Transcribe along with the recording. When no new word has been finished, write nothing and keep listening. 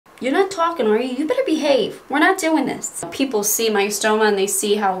you're not talking, are you? You better behave. We're not doing this. People see my stoma and they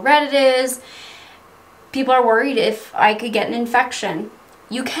see how red it is. People are worried if I could get an infection.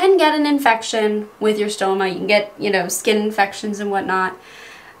 You can get an infection with your stoma. You can get, you know, skin infections and whatnot.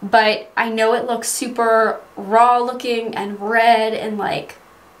 But I know it looks super raw looking and red and like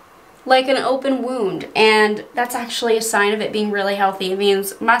an open wound, and that's actually a sign of it being really healthy. It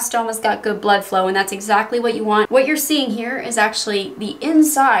means my stoma's got good blood flow, and that's exactly what you want. What you're seeing here is actually the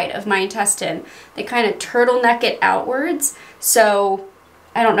inside of my intestine. They kind of turtleneck it outwards, so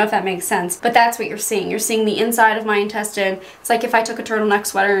I don't know if that makes sense, but that's what you're seeing. You're seeing the inside of my intestine. It's like if I took a turtleneck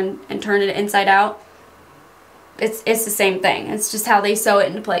sweater and turned it inside out. It's the same thing. It's just how they sew it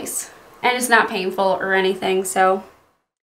into place. And it's not painful or anything, so